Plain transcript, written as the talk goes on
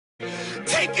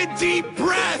Take a deep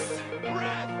breath.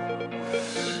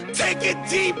 Take a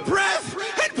deep breath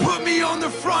and put me on the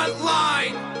front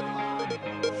line.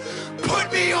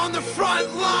 Put me on the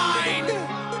front line.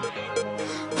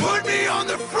 Put me on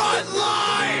the front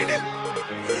line.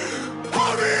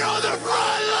 Put me on the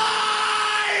front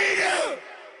line.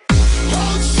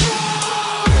 Hold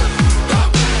strong.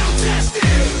 I'm battle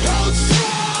tested. Hold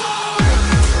strong.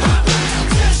 I'm battle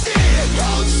tested.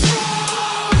 Hold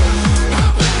strong.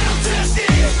 I'm battle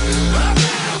tested. I'm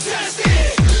battle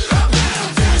tested. I'm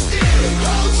battle tested.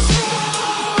 Hold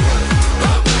strong.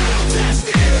 I'm battle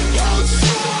tested. Hold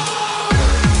strong.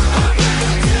 I'm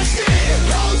battle tested.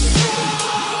 Hold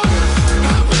strong.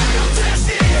 I'm battle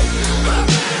tested. I'm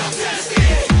battle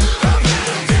tested. I'm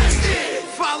battle tested.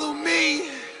 Follow me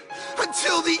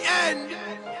until the end.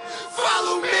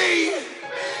 Follow me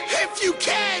if you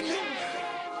can.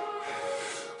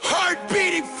 Heart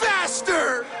beating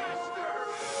faster.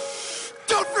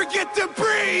 Don't forget to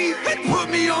breathe and put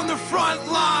me on the front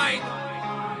line.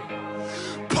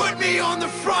 Put me on the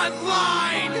front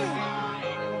line.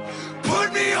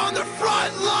 Put me on the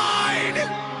front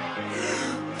line.